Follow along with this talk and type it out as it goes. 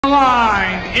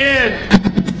Line in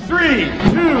 3,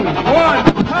 2, 1,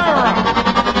 power up.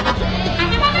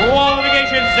 Wall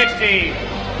Navigation 60.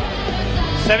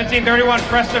 1731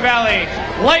 Cresta Valley.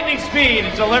 Lightning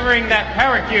speed, delivering that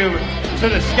power cube to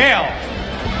the scale.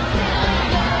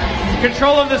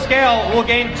 Control of the scale will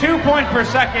gain 2 points per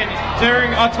second during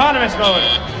autonomous mode.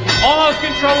 Almost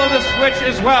control of the switch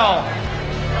as well.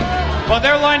 But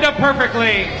they're lined up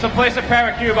perfectly to place a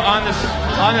power cube on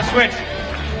the switch.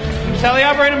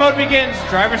 Teleoperated mode begins.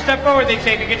 Drivers step forward, they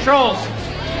take the controls.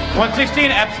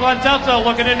 116 Epsilon Delta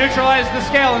looking to neutralize the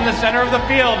scale in the center of the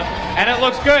field. And it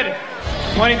looks good.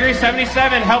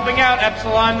 2377 helping out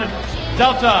Epsilon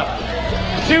Delta.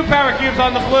 2 power cubes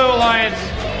on the Blue Alliance.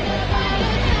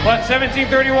 But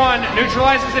 1731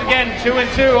 neutralizes it again, 2 and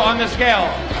 2 on the scale.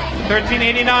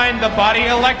 1389, the Body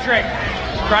Electric,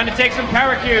 trying to take some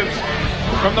power cubes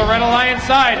from the Red Alliance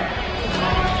side.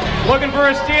 Looking for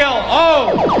a steal.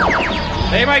 Oh,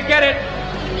 they might get it.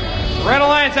 Red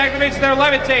Alliance activates their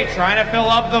Levitate, trying to fill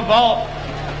up the vault.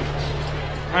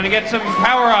 Trying to get some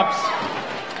power-ups.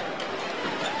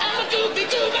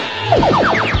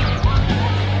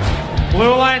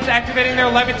 Blue Alliance activating their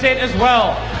Levitate as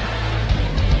well.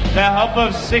 The help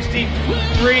of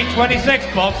 6326,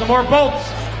 Baltimore bolts.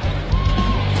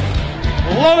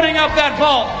 Loading up that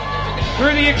vault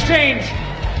through the exchange.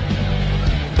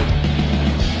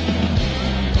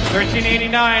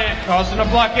 1389 causing a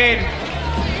blockade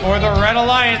for the Red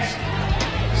Alliance.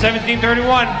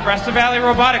 1731 Cresta Valley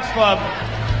Robotics Club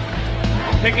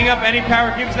picking up any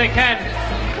power cubes they can.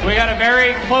 We got a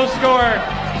very close score.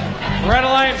 Red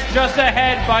Alliance just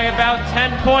ahead by about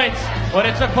 10 points, but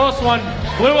it's a close one.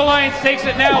 Blue Alliance takes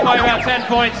it now by about 10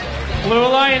 points. Blue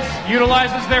Alliance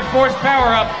utilizes their force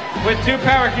power up with 2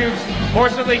 power cubes,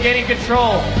 forcibly gaining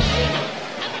control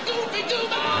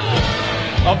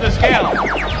of the scale.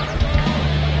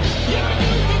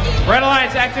 Red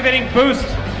Alliance activating boost.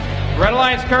 Red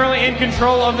Alliance currently in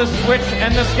control of the switch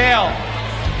and the scale.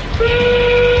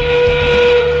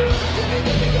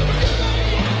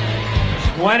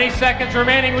 20 seconds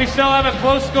remaining. We still have a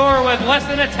close score with less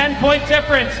than a 10-point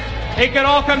difference. It could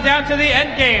all come down to the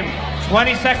end game.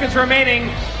 20 seconds remaining.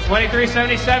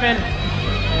 2377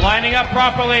 lining up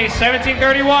properly.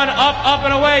 1731 up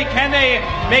and away. Can they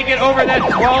make it over that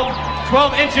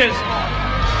 12 inches?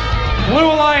 Blue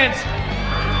Alliance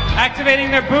activating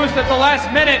their boost at the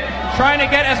last minute, trying to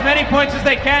get as many points as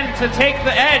they can to take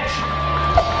the edge.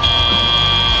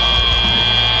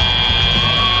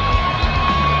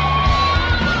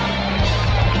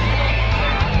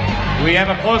 We have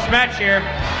a close match here.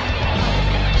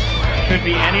 Could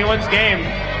be anyone's game.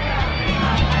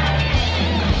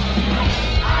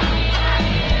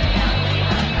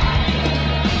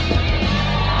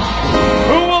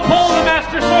 Who will pull the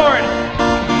Master Sword?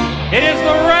 It is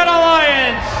the Red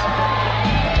Alliance.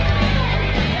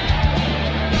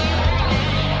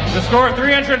 The score of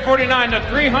 349 to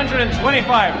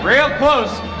 325, real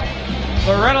close.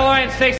 The Red Alliance takes